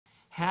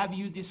Have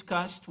you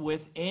discussed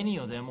with any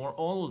of them or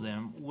all of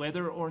them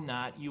whether or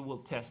not you will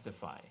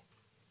testify?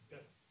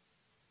 Yes.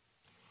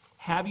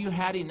 Have you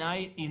had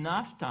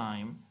enough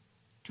time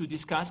to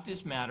discuss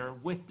this matter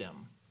with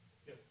them?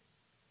 Yes.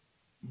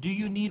 Do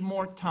you need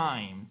more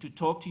time to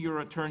talk to your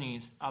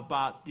attorneys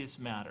about this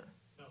matter?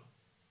 No.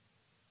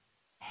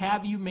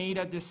 Have you made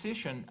a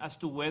decision as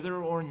to whether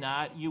or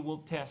not you will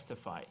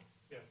testify?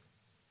 Yes.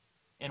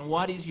 And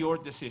what is your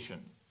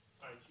decision?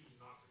 I choose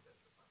not to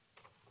testify.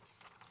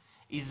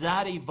 Is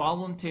that a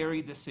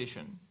voluntary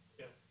decision?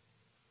 Yes.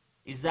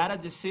 Is that a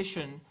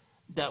decision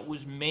that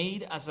was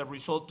made as a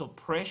result of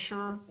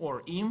pressure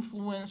or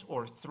influence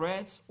or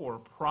threats or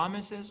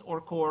promises or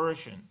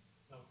coercion?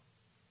 No.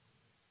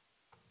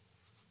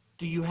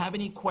 Do you have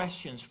any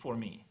questions for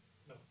me?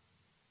 No.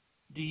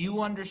 Do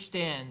you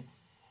understand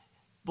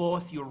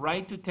both your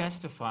right to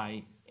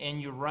testify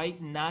and your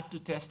right not to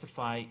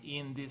testify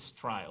in this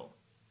trial?